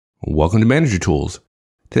Welcome to Manager Tools.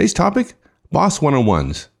 Today's topic, Boss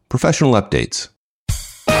One-on-Ones, professional updates.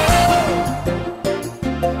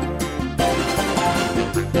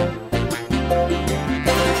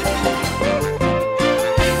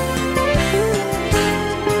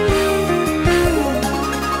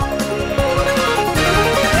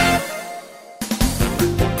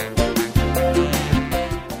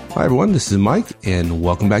 Hi everyone, this is Mike, and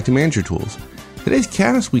welcome back to Manager Tools. Today's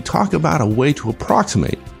cast, we talk about a way to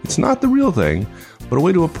approximate. It's not the real thing, but a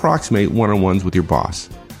way to approximate one-on-ones with your boss.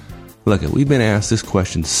 Look, we've been asked this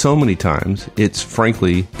question so many times, it's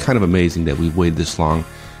frankly kind of amazing that we've waited this long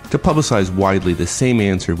to publicize widely the same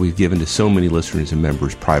answer we've given to so many listeners and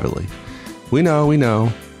members privately. We know,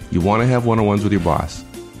 you want to have one-on-ones with your boss,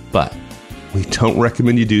 but we don't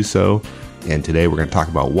recommend you do so, and today we're going to talk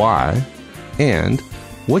about why and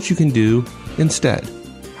what you can do instead.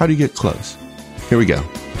 How do you get close? Here we go.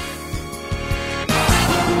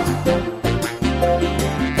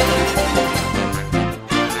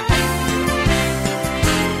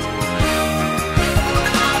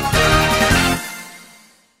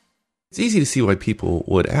 It's easy to see why people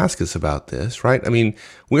would ask us about this, right? I mean,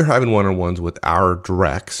 we're having one-on-ones with our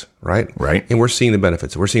directs, right? Right. And we're seeing the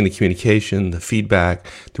benefits. We're seeing the communication, the feedback,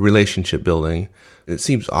 the relationship building. It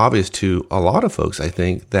seems obvious to a lot of folks, I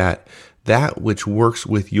think, that which works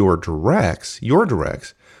with your directs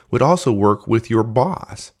would also work with your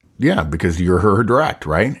boss. Yeah, because you're her direct,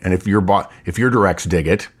 right? And if your directs dig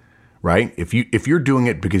it, right? If you're doing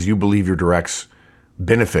it because you believe your directs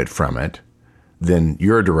benefit from it, then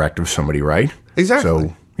you're a direct of somebody, right? Exactly.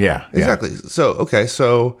 So, yeah. Exactly.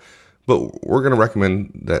 But we're going to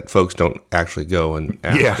recommend that folks don't actually go and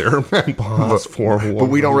ask their boss for one. But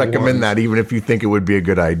we don't recommend that even if you think it would be a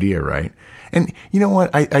good idea, right? And you know what?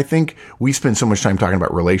 I think we spend so much time talking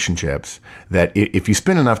about relationships that if you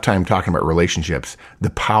spend enough time talking about relationships, the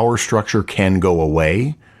power structure can go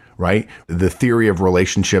away, right? The theory of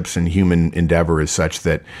relationships and human endeavor is such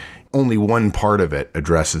that only one part of it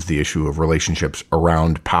addresses the issue of relationships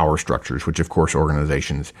around power structures, which of course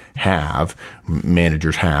organizations have,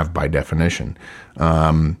 managers have by definition.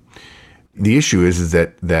 The issue is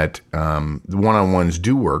that one-on-ones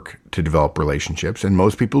do work to develop relationships, and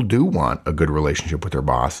most people do want a good relationship with their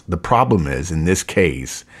boss. The problem is, in this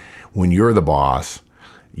case, when you're the boss,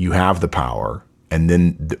 you have the power, and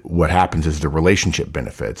then what happens is the relationship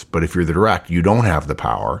benefits. But if you're the direct, you don't have the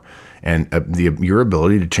power, and your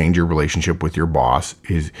ability to change your relationship with your boss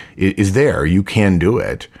is there. You can do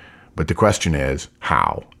it, but the question is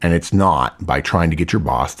how, and it's not by trying to get your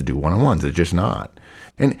boss to do one-on-ones. It's just not.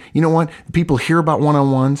 And you know what? People hear about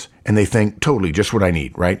one-on-ones and they think, totally, just what I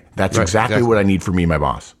need, right? That's exactly what I need for me and my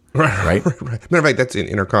boss. Right. Matter of fact, that's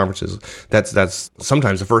in our conferences. That's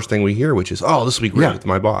sometimes the first thing we hear, which is, oh, this will be great with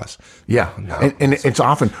my boss. Yeah. No, and it's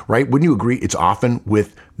often, right? Wouldn't you agree? It's often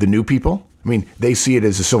with the new people. I mean, they see it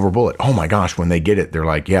as a silver bullet. Oh my gosh, when they get it, they're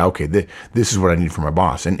like, yeah, okay, this is what I need for my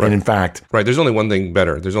boss. And in fact... Right, there's only one thing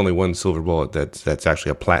better. There's only one silver bullet that's actually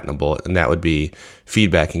a platinum bullet, and that would be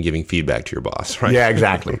feedback and giving feedback to your boss, right? Yeah,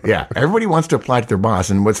 exactly. Yeah. Everybody wants to apply to their boss.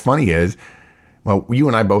 And what's funny is, well, you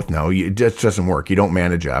and I both know it just doesn't work. You don't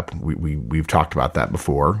manage up. We've talked about that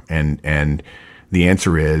before. And the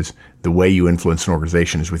answer is the way you influence an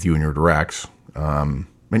organization is with you and your directs. And,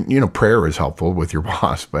 prayer is helpful with your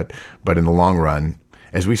boss, but in the long run,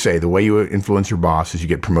 as we say, the way you influence your boss is you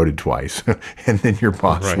get promoted twice, and then your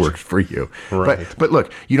boss works for you. Right. But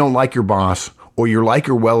look, you don't like your boss, or you like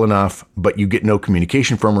her well enough, but you get no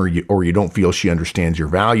communication from her, or you don't feel she understands your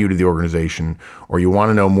value to the organization, or you want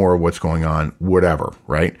to know more of what's going on, whatever,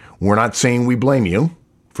 right? We're not saying we blame you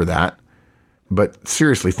for that. But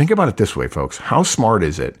seriously, think about it this way, folks. How smart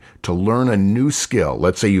is it to learn a new skill?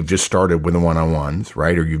 Let's say you've just started with the one-on-ones,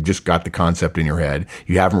 right? Or you've just got the concept in your head.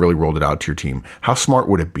 You haven't really rolled it out to your team. How smart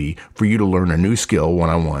would it be for you to learn a new skill,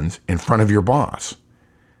 one-on-ones, in front of your boss?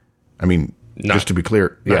 I mean, just to be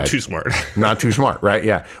clear. Not too smart. Not too smart, right?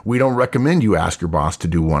 Yeah. We don't recommend you ask your boss to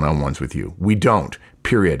do one-on-ones with you. We don't.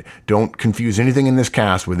 Period. Don't confuse anything in this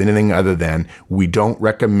cast with anything other than we don't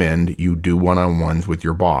recommend you do one-on-ones with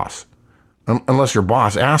your boss. Unless your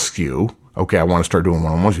boss asks you, okay, I want to start doing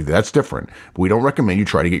one-on-ones with you. That's different. But we don't recommend you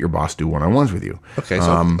try to get your boss to do one-on-ones with you. Okay,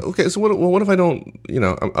 so what if I don't,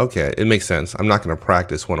 okay, it makes sense. I'm not going to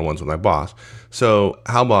practice one-on-ones with my boss. So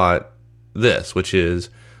how about this, which is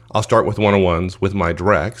I'll start with one-on-ones with my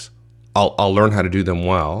directs. I'll learn how to do them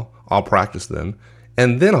well. I'll practice them.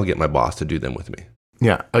 And then I'll get my boss to do them with me.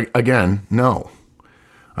 Yeah, again, no.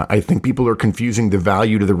 I think people are confusing the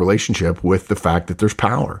value to the relationship with the fact that there's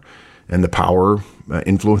power. and the power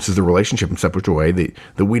influences the relationship in such a way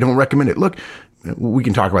that we don't recommend it. Look, we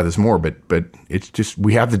can talk about this more, but it's just,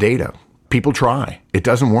 we have the data. People try. It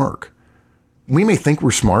doesn't work. We may think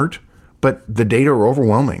we're smart, but the data are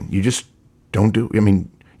overwhelming. You just don't do. I mean,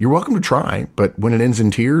 you're welcome to try, but when it ends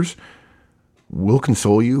in tears, we'll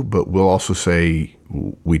console you, but we'll also say,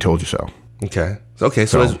 we told you so. Okay.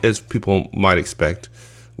 So as people might expect,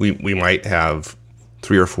 we might have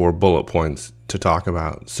 3 or 4 bullet points to talk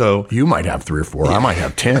about. So you might have 3 or 4. I might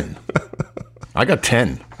have 10. I got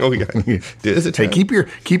 10. Oh, yeah. Is it 10? Hey,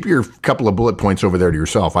 keep your couple of bullet points over there to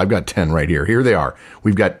yourself. I've got 10 right here. Here they are.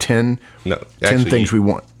 We've got 10 things we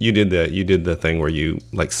want. You did the thing where you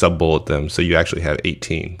like sub bullet them, so you actually have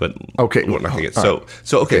 18. But okay, we're not gonna get, so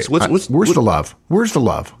where's the love? Where's the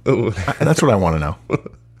love? That's what I want to know.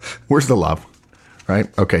 Where's the love? Right?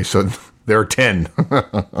 Okay, so there are 10.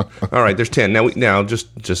 All right, there's 10. Now just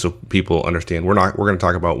so people understand, we're going to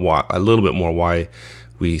talk about a little bit more why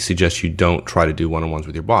we suggest you don't try to do one-on-ones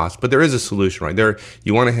with your boss. But there is a solution, right?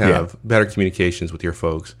 You want to have better communications with your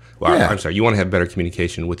folks. Well, I'm sorry, you want to have better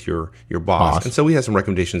communication with your boss. And so we have some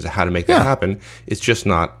recommendations of how to make that happen. It's just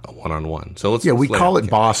not a one-on-one. So we call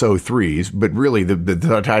it Boss 03s, but really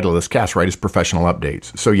the title of this cast, right, is Professional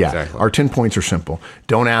Updates. So exactly. Our 10 points are simple.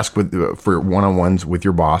 Don't ask for one-on-ones with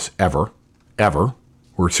your boss ever.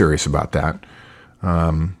 We're serious about that.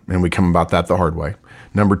 And we come about that the hard way.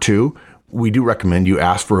 Number 2, we do recommend you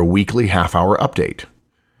ask for a weekly half-hour update.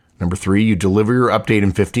 Number 3, you deliver your update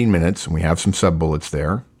in 15 minutes, and we have some sub-bullets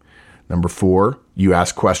there. Number 4, you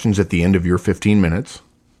ask questions at the end of your 15 minutes.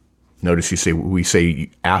 Notice we say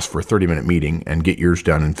ask for a 30-minute meeting and get yours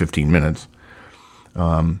done in 15 minutes.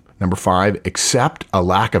 Number 5, accept a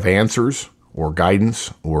lack of answers or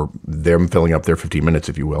guidance or them filling up their 15 minutes,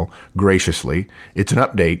 if you will, graciously. It's an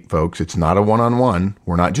update, folks. It's not a one-on-one.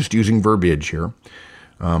 We're not just using verbiage here.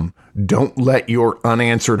 Don't let your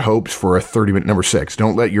unanswered hopes for a 30-minute, number 6,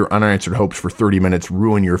 don't let your unanswered hopes for 30 minutes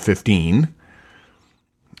ruin your 15.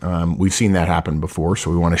 We've seen that happen before,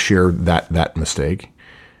 so we want to share that mistake.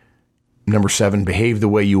 Number 7, behave the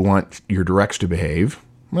way you want your directs to behave,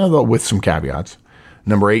 well, with some caveats.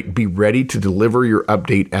 Number 8, be ready to deliver your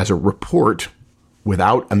update as a report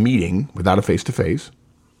without a meeting, without a face-to-face.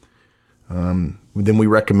 Then we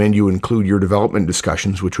recommend you include your development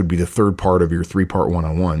discussions, which would be the third part of your 3-part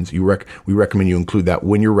one-on-ones. We recommend you include that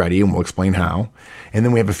when you're ready, and we'll explain how. And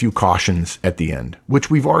then we have a few cautions at the end, which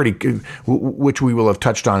we will have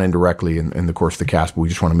touched on indirectly in the course of the cast, but we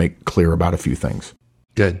just want to make clear about a few things.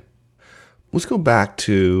 Good. Let's go back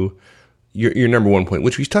to your number 1 point,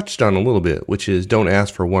 which we touched on a little bit, which is don't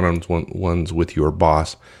ask for one-on-ones with your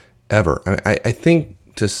boss ever. I think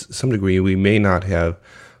to some degree we may not have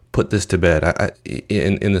put this to bed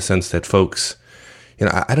in the sense that folks,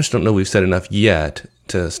 I just don't know we've said enough yet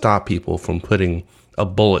to stop people from putting a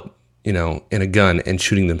bullet, in a gun and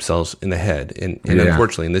shooting themselves in the head. And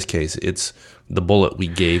unfortunately, in this case, it's the bullet we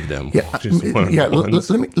gave them.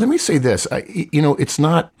 Let me say this.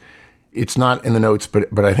 It's not in the notes,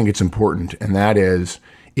 but I think it's important. And that is,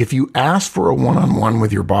 if you ask for a one-on-one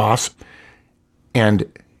with your boss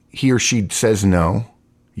and he or she says no,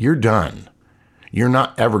 you're done. You're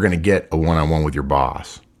not ever going to get a one-on-one with your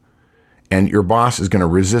boss. And your boss is going to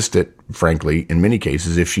resist it, frankly, in many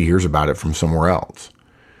cases, if she hears about it from somewhere else.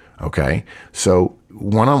 Okay? So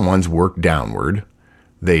one-on-ones work downward.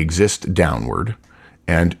 They exist downward.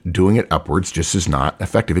 And doing it upwards just is not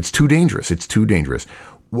effective. It's too dangerous.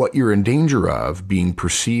 What you're in danger of being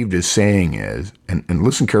perceived as saying is, and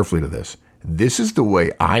listen carefully to this is the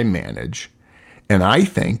way I manage, and I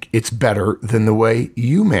think it's better than the way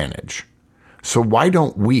you manage. So why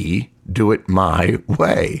don't we do it my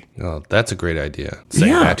way? Oh, that's a great idea.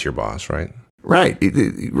 Saying that to your boss, right? Right.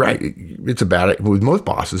 It's a bad, with most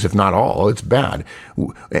bosses, if not all, it's bad.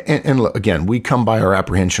 And again, we come by our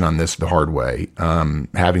apprehension on this the hard way,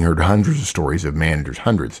 having heard hundreds of stories of managers,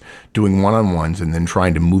 hundreds, doing one-on-ones and then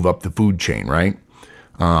trying to move up the food chain, right?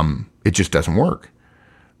 It just doesn't work.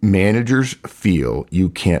 Managers feel you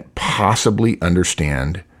can't possibly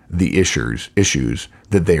understand the issues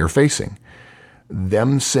that they are facing.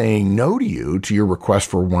 Them saying no to you, to your request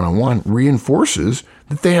for one-on-one, reinforces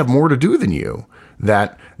that they have more to do than you.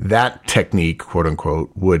 That technique, quote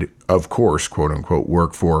unquote, would, of course, quote unquote,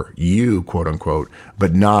 work for you, quote unquote,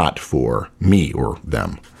 but not for me or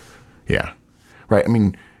them. Yeah. Right. I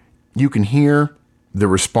mean, you can hear the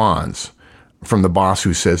response from the boss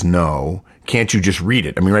who says no. Can't you just read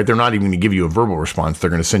it? I mean, right, they're not even going to give you a verbal response. They're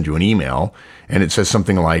going to send you an email, and it says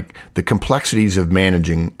something like, the complexities of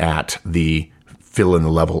managing at the fill in the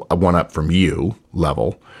level, one up from you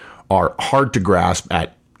level, are hard to grasp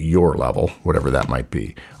at your level, whatever that might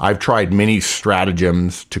be. I've tried many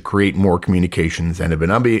stratagems to create more communications and have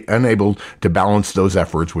been unable to balance those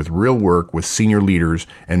efforts with real work with senior leaders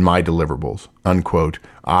and my deliverables. Unquote.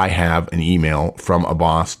 I have an email from a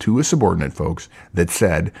boss to a subordinate, folks, that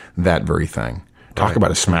said that very thing. Talk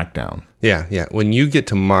about a smackdown. Yeah. When you get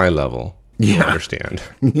to my level, you understand.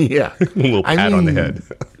 Yeah. A little pat on the head.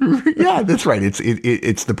 Yeah, that's right.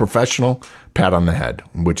 It's the professional pat on the head,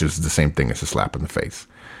 which is the same thing as a slap in the face.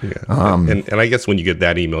 Yeah. And I guess when you get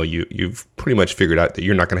that email, you've pretty much figured out that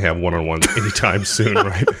you're not going to have one-on-ones anytime soon,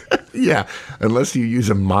 right? Yeah, unless you use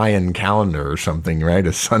a Mayan calendar or something, right?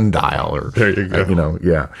 A sundial or there you go.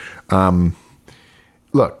 Yeah.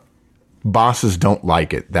 Look, bosses don't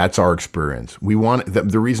like it. That's our experience. We want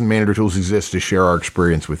the reason Manager Tools exists to share our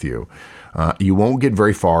experience with you. You won't get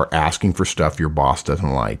very far asking for stuff your boss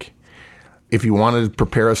doesn't like. If you want to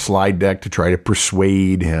prepare a slide deck to try to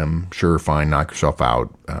persuade him, sure, fine, knock yourself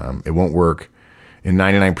out. It won't work in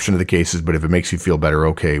 99% of the cases, but if it makes you feel better,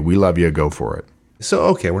 okay, we love you, go for it. So,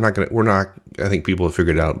 okay, I think people have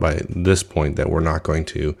figured out by this point that we're not going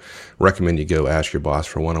to recommend you go ask your boss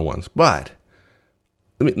for one-on-ones. But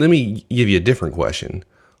let me give you a different question.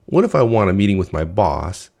 What if I want a meeting with my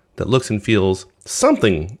boss that looks and feels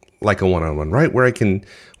something like a one-on-one, right? Where I can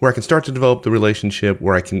start to develop the relationship,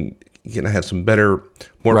 where I can have some better,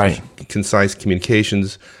 more concise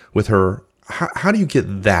communications with her. How do you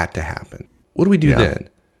get that to happen? What do we do then?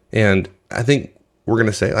 And I think we're going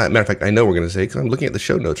to say, matter of fact, I know we're going to say, because I'm looking at the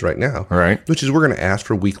show notes right now, which is we're going to ask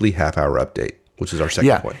for weekly half-hour update, which is our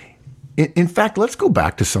second point. In fact, let's go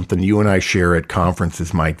back to something you and I share at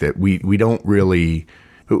conferences, Mike, that we don't really,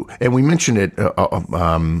 and we mentioned it,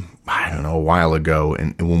 I don't know, a while ago,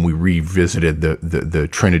 and when we revisited the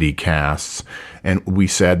Trinity casts, and we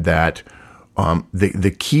said that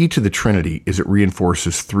the key to the Trinity is it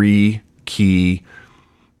reinforces three key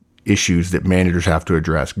issues that managers have to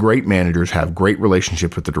address. Great managers have great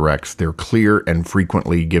relationships with the directs. They're clear and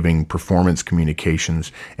frequently giving performance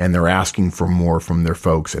communications, and they're asking for more from their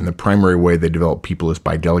folks. And the primary way they develop people is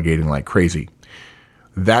by delegating like crazy.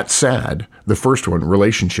 That said, the first one,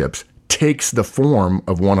 relationships, takes the form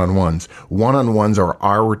of one-on-ones. One-on-ones are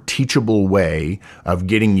our teachable way of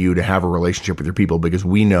getting you to have a relationship with your people, because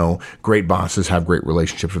we know great bosses have great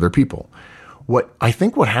relationships with their people. What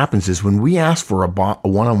happens is when we ask for a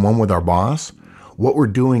one-on-one with our boss, what we're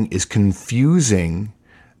doing is confusing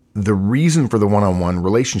the reason for the one-on-one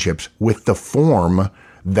relationships with the form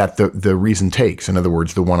that the reason takes. In other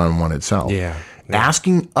words, the one-on-one itself. Yeah.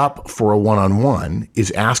 Asking up for a one-on-one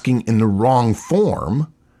is asking in the wrong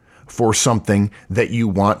form for something that you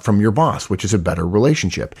want from your boss, which is a better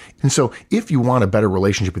relationship. And so if you want a better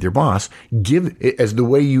relationship with your boss, give it as the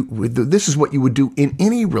way this is what you would do in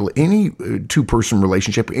any two-person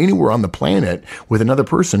relationship anywhere on the planet with another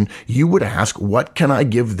person. You would ask, what can I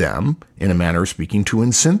give them, in a manner of speaking, to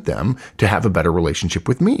incent them to have a better relationship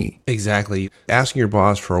with me? Exactly. Asking your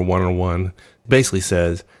boss for a one-on-one basically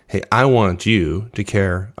says, hey, I want you to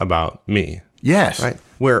care about me. Yes. Right.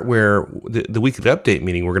 Where the weekly update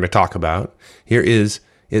meeting we're going to talk about here is,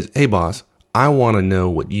 hey boss, I want to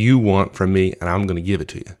know what you want from me, and I'm going to give it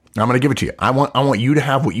to you. I'm going to give it to you. I want you to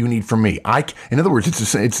have what you need from me. In other words,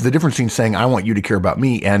 it's the difference between saying I want you to care about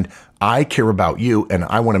me and I care about you, and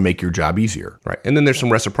I want to make your job easier. Right. And then there's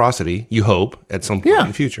some reciprocity, you hope, at some point in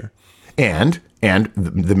the future. And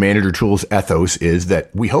the Manager Tools ethos is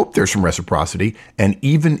that we hope there's some reciprocity. And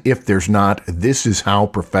even if there's not, this is how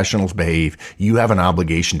professionals behave. You have an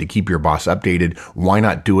obligation to keep your boss updated. Why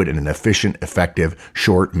not do it in an efficient, effective,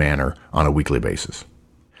 short manner on a weekly basis?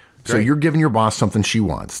 Great. So you're giving your boss something she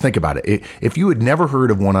wants. Think about it. If you had never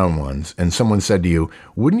heard of one-on-ones and someone said to you,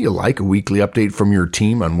 wouldn't you like a weekly update from your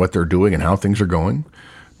team on what they're doing and how things are going?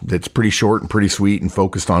 That's pretty short and pretty sweet and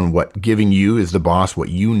focused on giving you as the boss what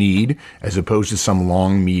you need, as opposed to some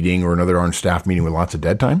long meeting or another on-staff meeting with lots of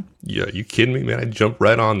dead time. Yeah, you kidding me, man? I jumped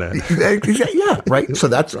right on that. Yeah, right. So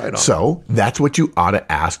that's right on. So that's what you ought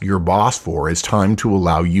to ask your boss for, is time to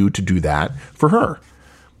allow you to do that for her,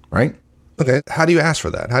 right? Okay. How do you ask for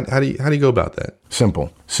that? How do you go about that?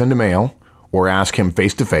 Simple. Send a mail. Or ask him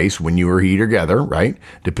face-to-face when you or he are together, right?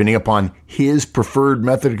 Depending upon his preferred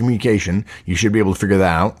method of communication, you should be able to figure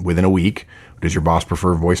that out within a week. Does your boss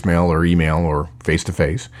prefer voicemail or email or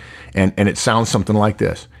face-to-face? And it sounds something like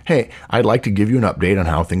this. Hey, I'd like to give you an update on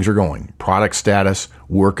how things are going. Product status,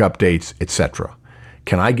 work updates, etc.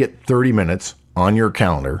 Can I get 30 minutes on your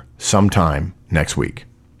calendar sometime next week?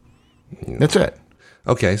 That's it.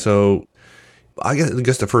 Okay, so I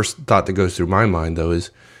guess the first thought that goes through my mind, though,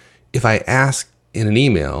 is if I ask in an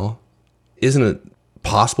email, isn't it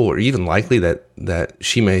possible or even likely that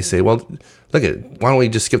she may say, well, why don't we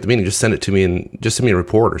just skip the meeting, just send it to me and just send me a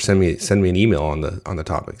report or send me an email on the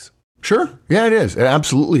topics? Sure. Yeah, it is. It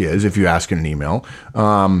absolutely is if you ask in an email.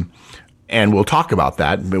 And we'll talk about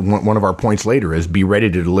that. But one of our points later is be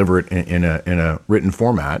ready to deliver it in a written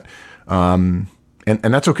format. And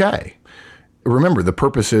that's okay. Remember, the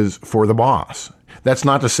purpose is for the boss. That's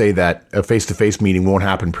not to say that a face-to-face meeting won't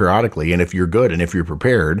happen periodically. And if you're good and if you're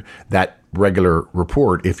prepared, that regular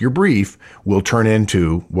report, if you're brief, will turn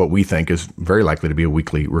into what we think is very likely to be a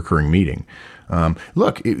weekly recurring meeting.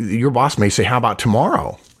 Look, your boss may say, how about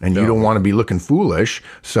tomorrow? And you don't want to be looking foolish.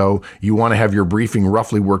 So you want to have your briefing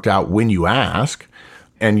roughly worked out when you ask.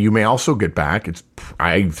 And you may also get back.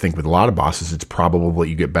 I think with a lot of bosses, it's probable that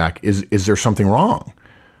you get back. Is there something wrong?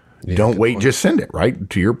 Yeah, don't wait, just send it, right?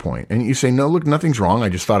 To your point. And you say, no, look, nothing's wrong. I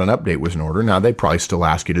just thought an update was in order. Now, they probably still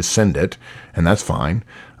ask you to send it, and that's fine.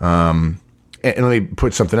 And let me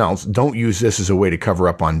put something else. Don't use this as a way to cover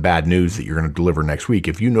up on bad news that you're going to deliver next week.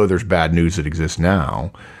 If you know there's bad news that exists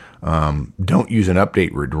now, don't use an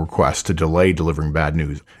update request to delay delivering bad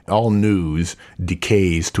news. All news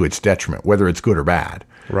decays to its detriment, whether it's good or bad.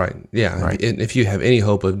 Right. Yeah. Right. And if you have any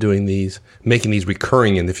hope of making these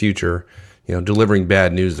recurring in the future, delivering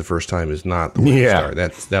bad news the first time is not the way to start.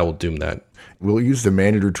 That will doom that. We'll use the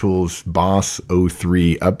Manager Tools Boss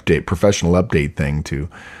 03 update, professional update thing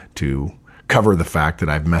to cover the fact that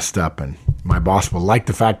I've messed up, and my boss will like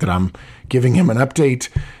the fact that I'm giving him an update,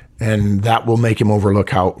 and that will make him overlook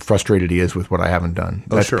how frustrated he is with what I haven't done.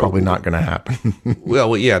 That's probably not going to happen.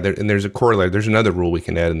 Well, yeah, and there's a corollary. There's another rule we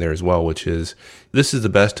can add in there as well, which is this is the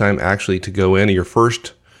best time actually to go into your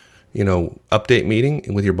first update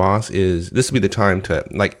meeting with your boss. This will be the time to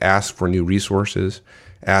ask for new resources,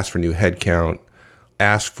 ask for new headcount,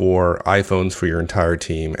 ask for iPhones for your entire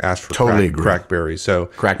team, ask for Crackberries.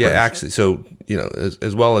 So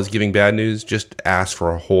as well as giving bad news, just ask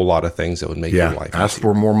for a whole lot of things that would make your life ask easier.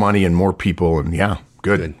 For more money and more people, and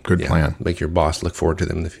good plan. Make your boss look forward to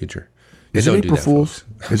them in the future. Is it April Fool's?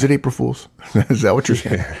 Is it April Fool's? Is that what you're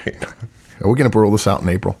saying? Are we going to roll this out in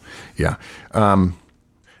April? Yeah.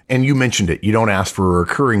 And you mentioned it. You don't ask for a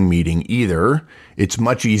recurring meeting either. It's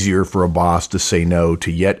much easier for a boss to say no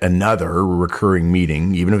to yet another recurring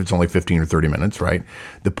meeting, even if it's only 15 or 30 minutes, right?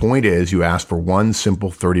 The point is you ask for one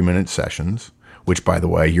simple 30-minute sessions, which, by the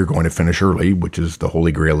way, you're going to finish early, which is the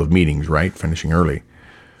holy grail of meetings, right? Finishing early.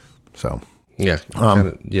 So. Yeah.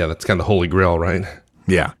 That's kind of the holy grail, right?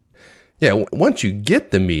 Yeah. Yeah. Once you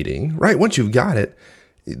get the meeting, right? Once you've got it,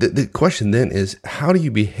 the question then is, how do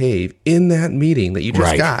you behave in that meeting that you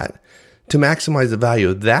just got to maximize the value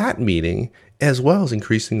of that meeting, as well as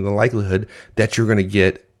increasing the likelihood that you're going to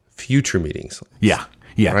get future meetings? Yeah.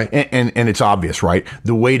 Yeah. Right? And it's obvious, right?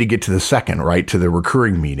 The way to get to the second, right, to the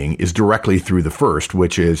recurring meeting is directly through the first,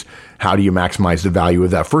 which is how do you maximize the value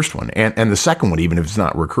of that first one? And the second one, even if it's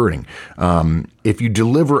not recurring. If you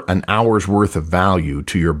deliver an hour's worth of value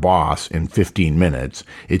to your boss in 15 minutes,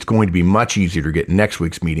 it's going to be much easier to get next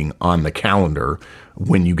week's meeting on the calendar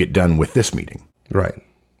when you get done with this meeting. Right.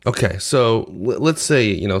 Okay. So let's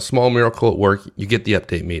say, small miracle at work, you get the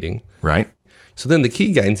update meeting. Right. So then the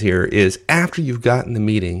key guidance here is after you've gotten the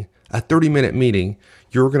meeting, a 30-minute meeting,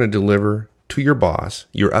 you're going to deliver to your boss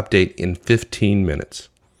your update in 15 minutes.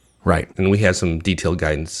 Right. And we have some detailed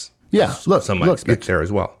guidance. Yeah. Some might expect there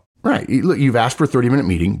as well. Right. Look, you've asked for a 30-minute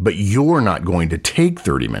meeting, but you're not going to take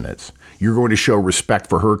 30 minutes. You're going to show respect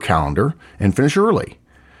for her calendar and finish early.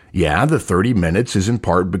 Yeah, the 30 minutes is in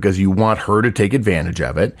part because you want her to take advantage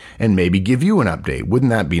of it and maybe give you an update. Wouldn't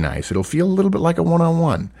that be nice? It'll feel a little bit like a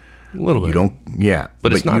one-on-one. A little bit.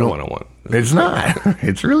 But it's not a one-on-one. It's not.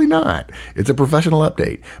 It's really not. It's a professional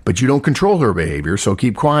update. But you don't control her behavior, so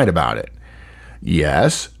keep quiet about it.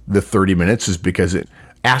 Yes, the 30 minutes is because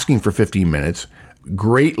asking for 15 minutes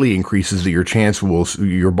greatly increases your chance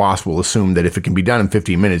your boss will assume that if it can be done in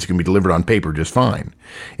 15 minutes, it can be delivered on paper just fine.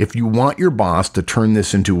 If you want your boss to turn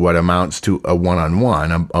this into what amounts to a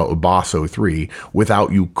one-on-one, a boss 03,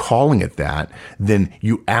 without you calling it that, then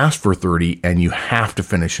you ask for 30 and you have to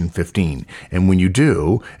finish in 15. And when you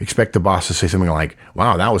do, expect the boss to say something like,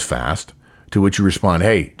 wow, that was fast. To which you respond,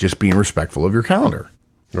 hey, just being respectful of your calendar.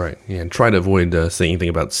 Right. Yeah. And try to avoid saying anything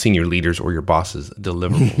about senior leaders or your boss's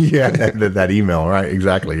deliverables. Yeah. That email. Right.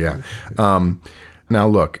 Exactly. Yeah. Now,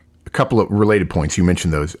 look, a couple of related points. You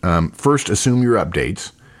mentioned those. First, assume your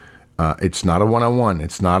updates. It's not a one-on-one.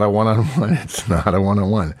 It's not a one-on-one. It's not a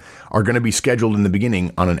one-on-one. Are going to be scheduled in the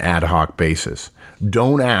beginning on an ad hoc basis.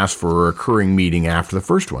 Don't ask for a recurring meeting after the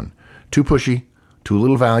first one. Too pushy, too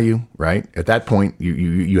little value, right? At that point,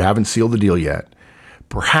 you haven't sealed the deal yet.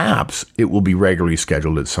 Perhaps it will be regularly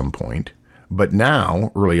scheduled at some point, But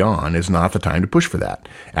now, early on, is not the time to push for that.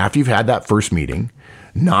 After you've had that first meeting,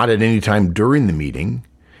 not at any time during the meeting,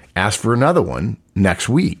 ask for another one next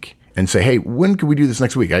week and say, hey, when can we do this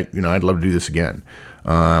next week? I'd love to do this again.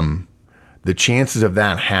 The chances of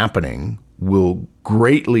that happening will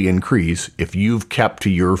greatly increase if you've kept to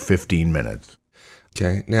your 15 minutes.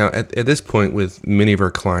 Okay. Now, at this point with many of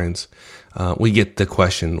our clients, we get the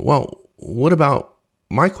question, well, what about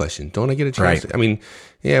my question? Don't I get a chance? Right. I mean,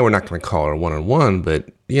 yeah, we're not going to call it a one-on-one, but,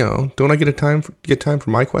 don't I get time for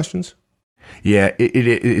my questions? Yeah,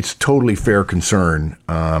 it's totally fair concern,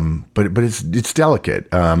 but it's delicate.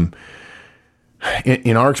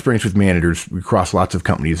 In our experience with managers across lots of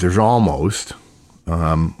companies, there's almost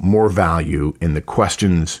more value in the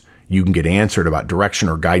questions you can get answered about direction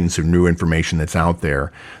or guidance or new information that's out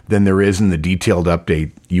there than there is in the detailed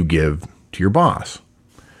update you give to your boss.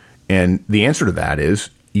 And the answer to that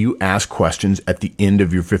is you ask questions at the end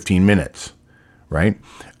of your 15 minutes, right?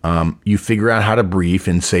 You figure out how to brief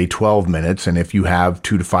in, say, 12 minutes, and if you have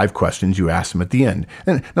 2 to 5 questions, you ask them at the end.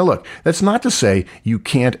 And now, look, that's not to say you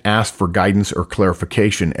can't ask for guidance or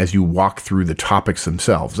clarification as you walk through the topics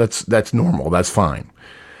themselves. That's normal. That's fine.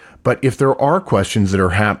 But if there are questions that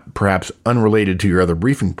are perhaps unrelated to your other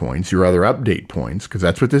briefing points, your other update points, because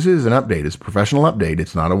that's what this is, an update. It's a professional update.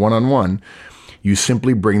 It's not a one-on-one. You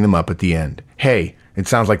simply bring them up at the end. Hey, it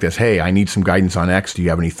sounds like this. Hey, I need some guidance on X. Do you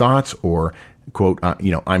have any thoughts? Or, quote,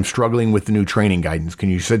 I'm struggling with the new training guidance.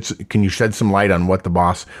 Can you shed some light on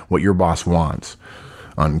what your boss wants?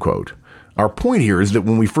 Unquote. Our point here is that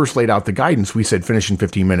when we first laid out the guidance, we said finish in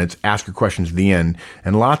 15 minutes, ask your questions at the end.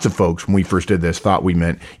 And lots of folks, when we first did this, thought we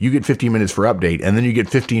meant you get 15 minutes for update and then you get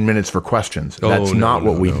 15 minutes for questions. That's not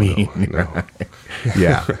what we mean. No.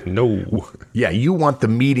 Yeah. No. Yeah, you want the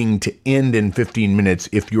meeting to end in 15 minutes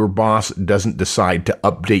if your boss doesn't decide to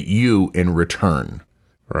update you in return.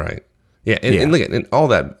 Right. Yeah. And look, and all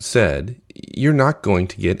that said, you're not going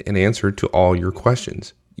to get an answer to all your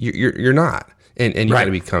questions. You're not. And you got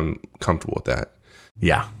to become comfortable with that.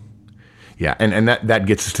 Yeah. Yeah. And that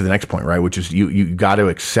gets us to the next point, right? Which is you got to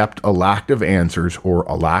accept a lack of answers or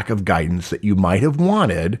a lack of guidance that you might have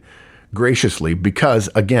wanted graciously because,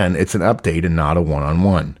 again, it's an update and not a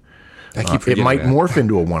one-on-one. It might morph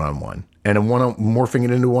into a one-on-one. And morphing it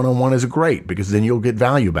into a one-on-one is great because then you'll get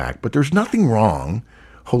value back. But there's nothing wrong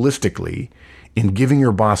holistically in giving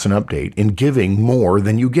your boss an update, in giving more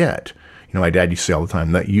than you get. My dad used to say all the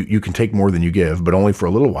time that you can take more than you give, but only for a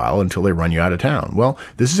little while until they run you out of town. Well,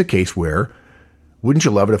 this is a case where wouldn't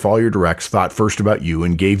you love it if all your directs thought first about you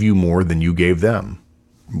and gave you more than you gave them?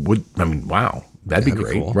 Wow, that'd be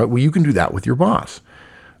great, cool. Right? Well, you can do that with your boss.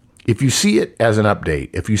 If you see it as an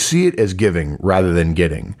update, if you see it as giving rather than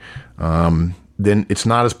getting, then it's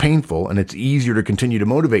not as painful and it's easier to continue to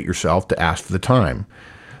motivate yourself to ask for the time.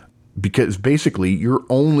 Because basically, you're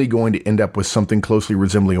only going to end up with something closely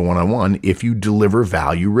resembling a one-on-one if you deliver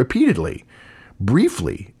value repeatedly,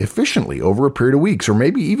 briefly, efficiently over a period of weeks or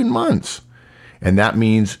maybe even months. And that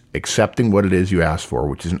means accepting what it is you asked for,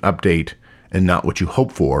 which is an update and not what you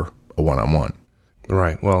hope for, a one-on-one.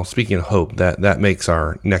 Right. Well, speaking of hope, that makes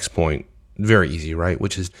our next point very easy, right?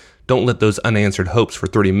 Which is don't let those unanswered hopes for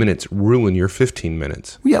 30 minutes ruin your 15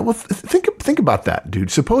 minutes. Yeah, well, think about that, dude.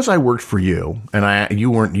 Suppose I worked for you and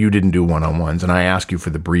you didn't do one-on-ones and I asked you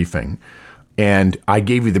for the briefing and I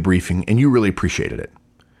gave you the briefing and you really appreciated it.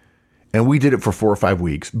 And we did it for 4 or 5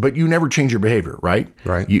 weeks, but you never change your behavior, right?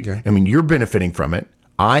 Right. Okay. You're benefiting from it.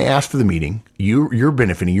 I asked for the meeting. You're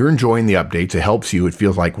benefiting. You're enjoying the updates. It helps you. It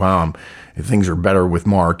feels like, wow, things are better with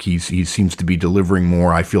Mark. He seems to be delivering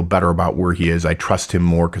more. I feel better about where he is. I trust him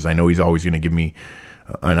more because I know he's always going to give me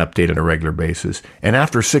an update on a regular basis. And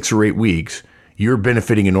after 6 or 8 weeks, you're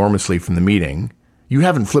benefiting enormously from the meeting. You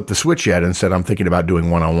haven't flipped the switch yet and said, I'm thinking about doing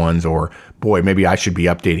one-on-ones or, boy, maybe I should be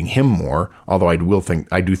updating him more, although I do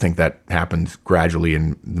think that happens gradually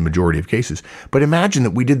in the majority of cases. But imagine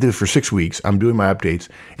that we did this for 6 weeks. I'm doing my updates.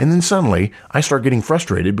 And then suddenly I start getting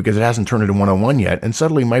frustrated because it hasn't turned into one-on-one yet. And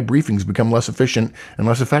suddenly my briefings become less efficient and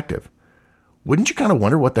less effective. Wouldn't you kind of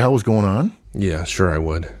wonder what the hell was going on? Yeah, sure I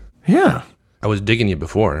would. Yeah. I was digging you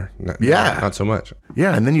before. Not so much.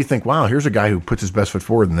 Yeah. And then you think, wow, here's a guy who puts his best foot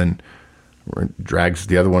forward and then drags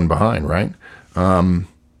the other one behind, right?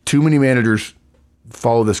 Too many managers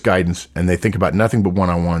follow this guidance and they think about nothing but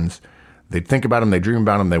one-on-ones. They think about them, they dream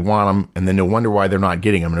about them, they want them, and then they'll wonder why they're not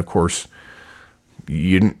getting them. And of course,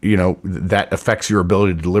 that affects your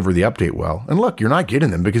ability to deliver the update well. And look, you're not getting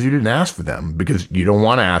them because you didn't ask for them, because you don't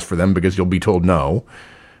want to ask for them because you'll be told no,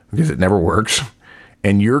 because it never works.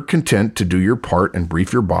 And you're content to do your part and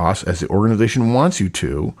brief your boss as the organization wants you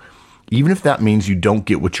to, even if that means you don't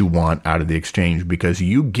get what you want out of the exchange, because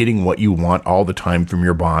you getting what you want all the time from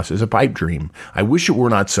your boss is a pipe dream. I wish it were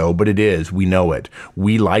not so, but it is. We know it.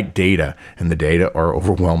 We like data, and the data are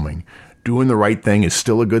overwhelming. Doing the right thing is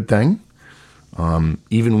still a good thing,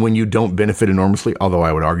 even when you don't benefit enormously, although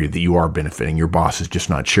I would argue that you are benefiting. Your boss is just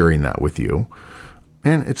not sharing that with you.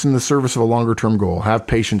 And it's in the service of a longer-term goal. Have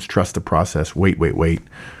patience, trust the process, wait,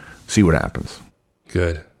 see what happens.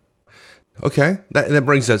 Good. Okay, that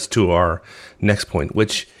brings us to our next point,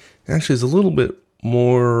 which actually is a little bit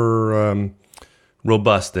more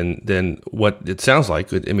robust than what it sounds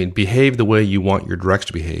like. I mean, behave the way you want your directs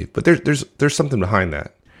to behave, but there's something behind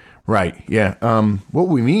that. Right, yeah. What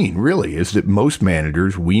we mean, really, is that most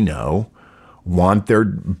managers, we know, want their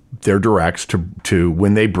directs to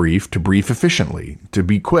when they brief, to brief efficiently, to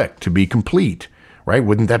be quick, to be complete, right?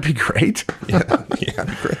 Wouldn't that be great? Yeah, that'd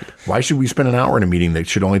be great. Why should we spend an hour in a meeting that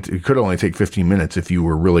could only take 15 minutes if you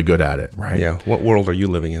were really good at it, right? Yeah. What world are you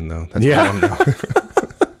living in, though? That's yeah.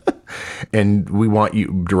 And we want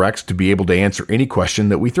you directs to be able to answer any question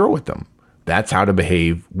that we throw at them. That's how to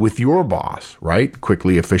behave with your boss, right?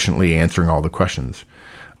 Quickly, efficiently answering all the questions.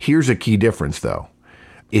 Here's a key difference, though.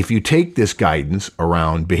 If you take this guidance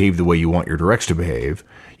around behave the way you want your directs to behave,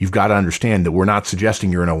 you've got to understand that we're not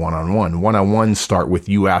suggesting you're in a one-on-one. One-on-ones start with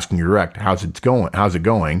you asking your direct, how's it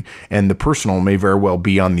going? And the personal may very well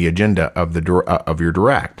be on the agenda of your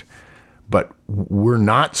direct. But we're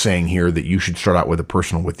not saying here that you should start out with a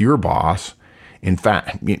personal with your boss. In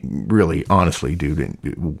fact, really, honestly, dude,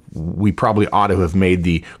 we probably ought to have made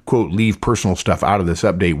the, quote, leave personal stuff out of this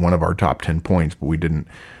update one of our top 10 points, but we didn't.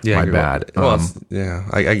 Yeah, My bad. Well,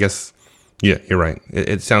 I guess, yeah, you're right.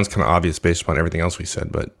 It sounds kind of obvious based upon everything else we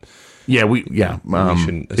said, but we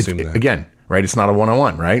shouldn't assume that. Again, right, it's not a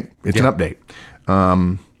one-on-one, right? It's an update.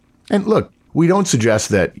 And look, we don't suggest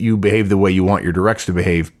that you behave the way you want your directs to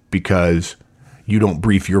behave because you don't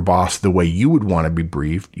brief your boss the way you would want to be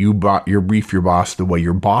briefed. You brief your boss the way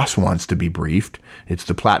your boss wants to be briefed. It's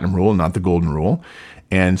the platinum rule, not the golden rule.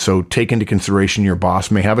 And so take into consideration your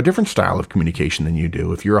boss may have a different style of communication than you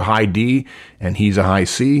do. If you're a high D and he's a high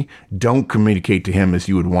C, don't communicate to him as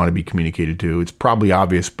you would want to be communicated to. It's probably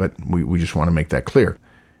obvious, but we just want to make that clear.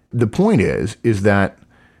 The point is that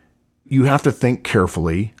you have to think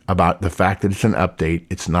carefully about the fact that it's an update.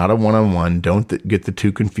 It's not a one-on-one. Don't get the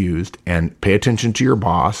two confused, and pay attention to your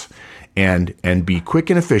boss and be quick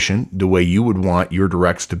and efficient the way you would want your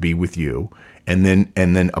directs to be with you. And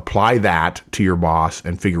then apply that to your boss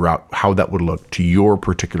and figure out how that would look to your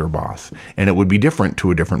particular boss. And it would be different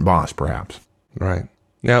to a different boss, perhaps. Right.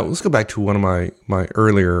 Now, let's go back to one of my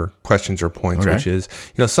earlier questions or points, which is,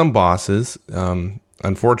 some bosses,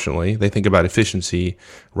 unfortunately, they think about efficiency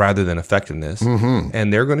rather than effectiveness,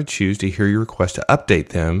 and they're going to choose to hear your request to update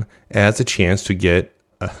them as a chance to get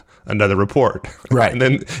another report, right?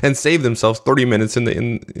 and save themselves 30 minutes in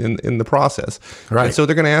the process, right? And so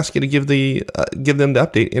they're going to ask you to give them the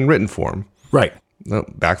update in written form, right? No,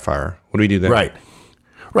 backfire. What do we do then?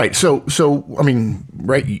 Right. So I mean,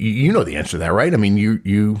 right? You know the answer to that, right? I mean,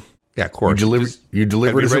 you. Yeah, of course. You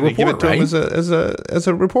deliver it as a report, give it to right? them as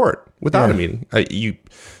a report without a meeting. You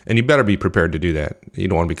better be prepared to do that. You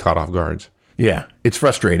don't want to be caught off guard. Yeah, it's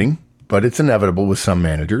frustrating, but it's inevitable with some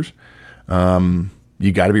managers.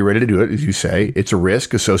 You got to be ready to do it, as you say. It's a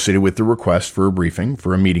risk associated with the request for a briefing,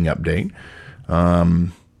 for a meeting update.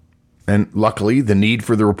 And luckily, the need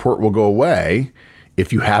for the report will go away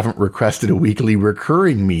if you haven't requested a weekly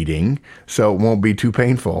recurring meeting, so it won't be too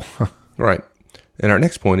painful. Right. And our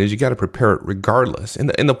next point is you got to prepare it regardless. And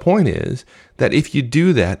the point is that if you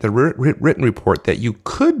do that, the written report that you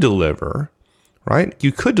could deliver, right?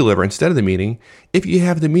 You could deliver instead of the meeting. If you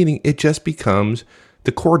have the meeting, it just becomes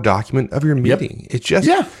the core document of your meeting. Yep. It's just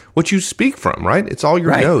what you speak from, right? It's all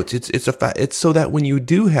your notes. It's so that when you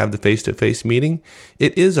do have the face-to-face meeting,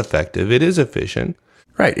 it is effective. It is efficient.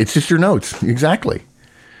 Right. It's just your notes. Exactly.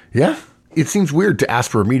 Yeah. It seems weird to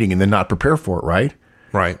ask for a meeting and then not prepare for it, right?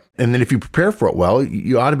 Right. And then if you prepare for it well,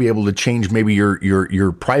 you ought to be able to change maybe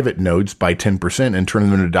your private notes by 10% and turn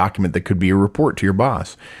them into a document that could be a report to your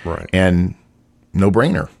boss. Right. And no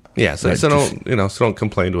brainer. Yeah. So don't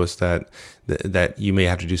complain to us that you may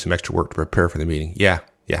have to do some extra work to prepare for the meeting. Yeah.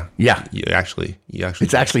 You actually.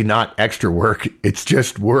 It's actually not extra work. It's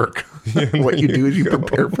just work. What you do is you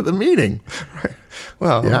prepare for the meeting. Right.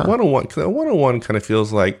 Well, one-on-one kind of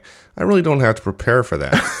feels like I really don't have to prepare for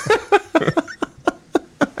that.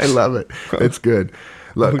 I love it. It's good.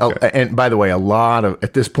 Look, and by the way,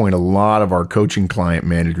 at this point, a lot of our coaching client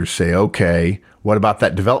managers say, okay, what about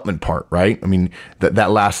that development part, right? I mean, that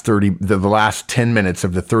last the last 10 minutes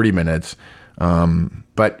of the 30 minutes,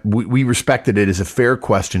 But we respected it as a fair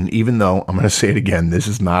question, even though, I'm going to say it again, this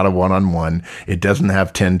is not a one-on-one. It doesn't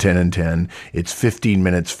have 10, 10, and 10. It's 15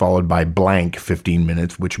 minutes followed by blank 15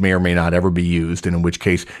 minutes, which may or may not ever be used, and in which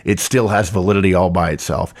case it still has validity all by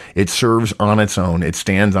itself. It serves on its own. It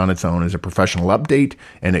stands on its own as a professional update,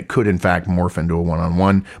 and it could, in fact, morph into a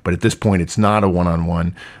one-on-one. But at this point, it's not a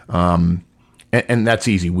one-on-one. And that's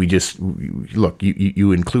easy. We just, look,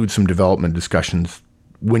 you include some development discussions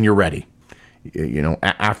when you're ready. You know,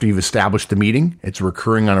 after you've established the meeting, it's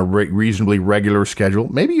recurring on a reasonably regular schedule.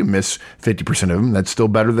 Maybe you miss 50% of them. That's still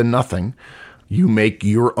better than nothing. You make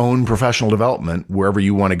your own professional development wherever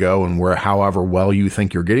you want to go and however well you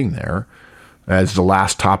think you're getting there as the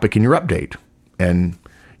last topic in your update. And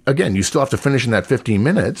again, you still have to finish in that 15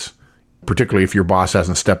 minutes, particularly if your boss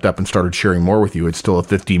hasn't stepped up and started sharing more with you. It's still a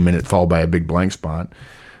 15-minute followed by a big blank spot.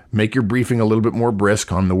 Make your briefing a little bit more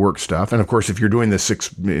brisk on the work stuff. And of course, if you're doing this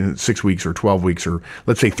 6 weeks or 12 weeks or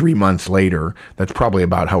let's say 3 months later, that's probably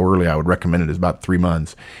about how early I would recommend it, is about 3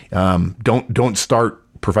 months. Don't start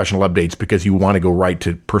professional updates because you want to go right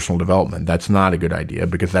to personal development. That's not a good idea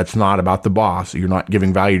because that's not about the boss. You're not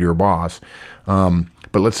giving value to your boss.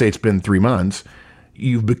 But let's say it's been 3 months.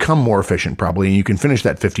 You've become more efficient probably, and you can finish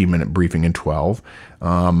that 15-minute briefing in 12.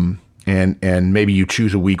 And maybe you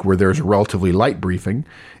choose a week where there's a relatively light briefing,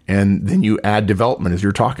 and then you add development as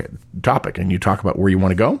your topic, and you talk about where you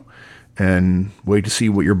want to go, and wait to see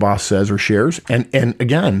what your boss says or shares. And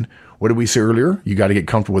again, what did we say earlier? You got to get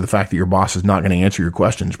comfortable with the fact that your boss is not going to answer your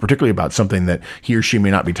questions, particularly about something that he or she may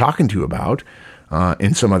not be talking to you about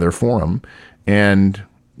in some other forum, and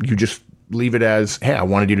you just leave it as, hey, I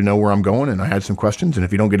wanted you to know where I'm going and I had some questions. And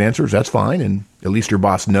if you don't get answers, that's fine. And at least your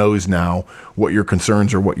boss knows now what your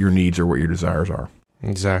concerns or what your needs or what your desires are.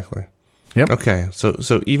 Exactly. Yep. Okay.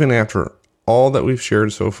 So even after all that we've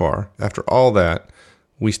shared so far, after all that,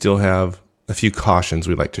 we still have a few cautions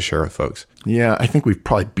we'd like to share with folks. Yeah, I think we've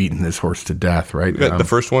probably beaten this horse to death, right? The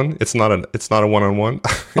first one, it's not a one-on-one.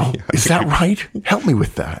 Oh, is that right? Help me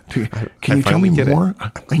with that. Can you tell me more?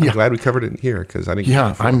 I'm glad we covered it here because I didn't.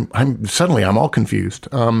 Yeah, I'm all confused.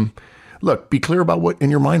 Look, be clear about what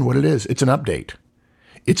in your mind what it is. It's an update.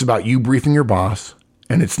 It's about you briefing your boss,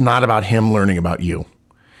 and it's not about him learning about you.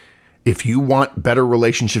 If you want better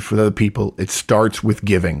relationships with other people, it starts with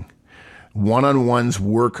giving. One-on-ones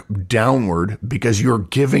work downward because you're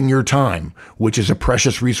giving your time, which is a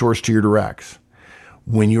precious resource to your directs.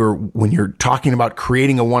 When you're talking about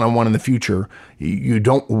creating a one-on-one in the future, you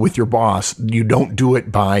don't, with your boss, you don't do it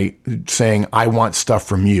by saying, I want stuff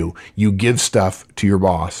from you. You give stuff to your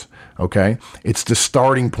boss. Okay. It's the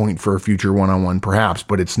starting point for a future one-on-one, perhaps,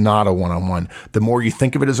 but it's not a one-on-one. The more you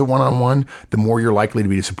think of it as a one-on-one, the more you're likely to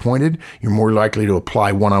be disappointed. You're more likely to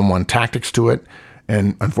apply one-on-one tactics to it.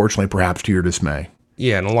 And unfortunately, perhaps to your dismay.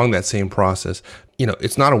 Yeah, and along that same process,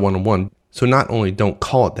 it's not a one-on-one. So not only don't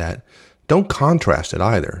call it that, don't contrast it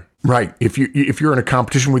either. Right. If you're in a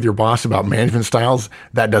competition with your boss about management styles,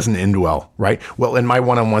 that doesn't end well, right? Well, in my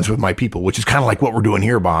one-on-ones with my people, which is kind of like what we're doing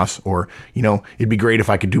here, boss, or, it'd be great if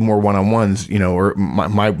I could do more one-on-ones, or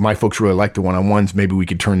my folks really like the one-on-ones. Maybe we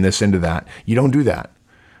could turn this into that. You don't do that.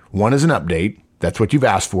 One is an update. That's what you've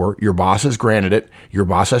asked for. Your boss has granted it. Your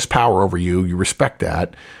boss has power over you. You respect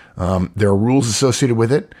that. There are rules associated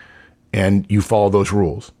with it, and you follow those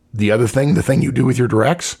rules. The other thing, the thing you do with your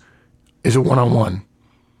directs, is a one-on-one.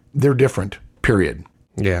 They're different, period.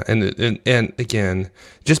 Yeah, and again,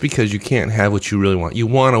 just because you can't have what you really want, you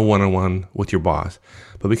want a one-on-one with your boss.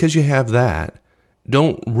 But because you have that,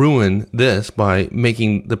 don't ruin this by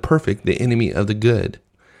making the perfect the enemy of the good.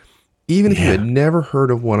 Even if you had never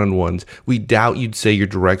heard of one-on-ones, we doubt you'd say your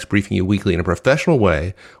directs briefing you weekly in a professional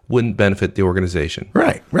way wouldn't benefit the organization.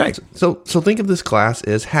 Right. So think of this glass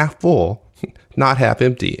as half full, not half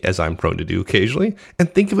empty, as I'm prone to do occasionally,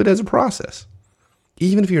 and think of it as a process.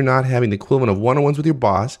 Even if you're not having the equivalent of one-on-ones with your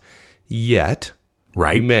boss yet,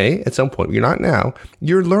 right? You may at some point, but you're not now,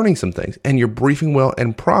 you're learning some things, and you're briefing well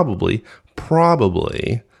and probably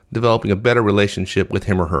developing a better relationship with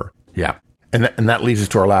him or her. Yeah. And that leads us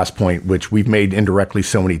to our last point, which we've made indirectly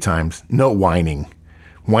so many times. No whining.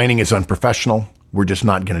 Whining is unprofessional. We're just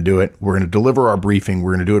not going to do it. We're going to deliver our briefing.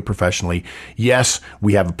 We're going to do it professionally. Yes,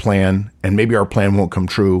 we have a plan, and maybe our plan won't come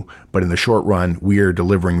true, but in the short run, we are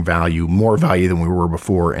delivering value, more value than we were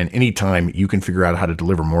before. And anytime you can figure out how to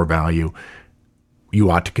deliver more value,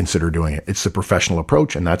 you ought to consider doing it. It's the professional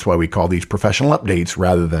approach, and that's why we call these professional updates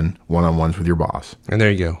rather than one-on-ones with your boss. And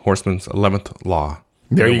there you go. Horstman's 11th law.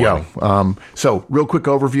 There you go. So real quick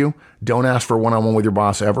overview. Don't ask for a one-on-one with your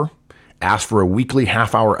boss ever. Ask for a weekly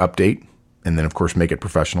half-hour update. and then, of course, make it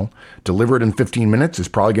professional. Deliver it in 15 minutes. It's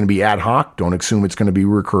probably going to be ad hoc. Don't assume it's going to be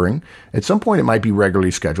recurring. At some point, it might be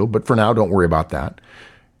regularly scheduled, but for now, don't worry about that.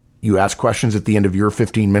 You ask questions at the end of your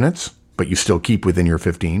 15 minutes, but you still keep within your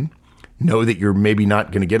 15. Know that you're maybe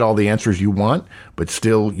not going to get all the answers you want, but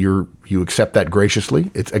still you accept that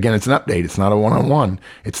graciously. It's an update. It's not a one-on-one.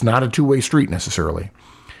 It's not a two-way street necessarily.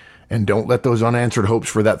 And don't let those unanswered hopes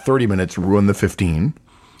for that 30 minutes ruin the 15.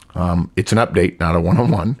 It's an update, not a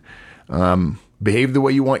one-on-one. Behave the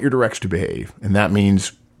way you want your directs to behave. And that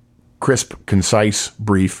means crisp, concise,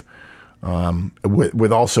 brief,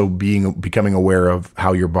 with also becoming aware of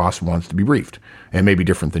how your boss wants to be briefed and may be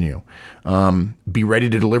different than you. Be ready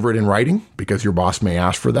to deliver it in writing because your boss may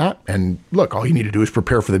ask for that. And look, all you need to do is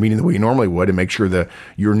prepare for the meeting the way you normally would and make sure that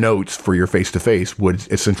your notes for your face-to-face would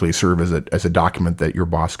essentially serve as a document that your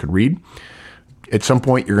boss could read. At some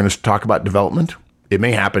point, you're going to talk about development. It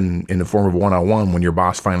may happen in the form of one-on-one when your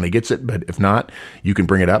boss finally gets it, but if not, you can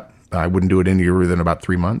bring it up. I wouldn't do it any earlier than about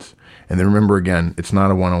 3 months. And then remember, again, it's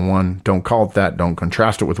not a one-on-one. Don't call it that. Don't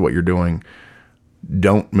contrast it with what you're doing.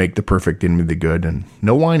 Don't make the perfect enemy the good. And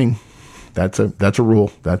no whining. That's a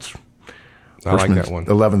rule. That's I like that one.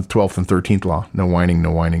 11th, 12th, and 13th law. No whining,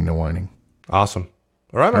 no whining, no whining. Awesome.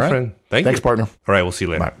 All right, my friend. Thanks, partner. All right, we'll see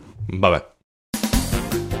you later. Bye. Bye-bye.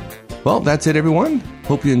 Well, that's it, everyone.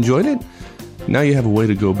 Hope you enjoyed it. Now you have a way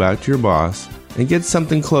to go back to your boss and get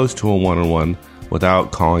something close to a one-on-one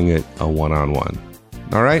without calling it a one-on-one.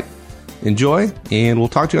 All right? Enjoy, and we'll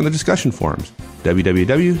talk to you on the discussion forums.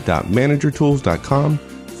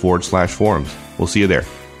 www.managertools.com/forums. We'll see you there.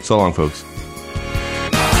 So long, folks.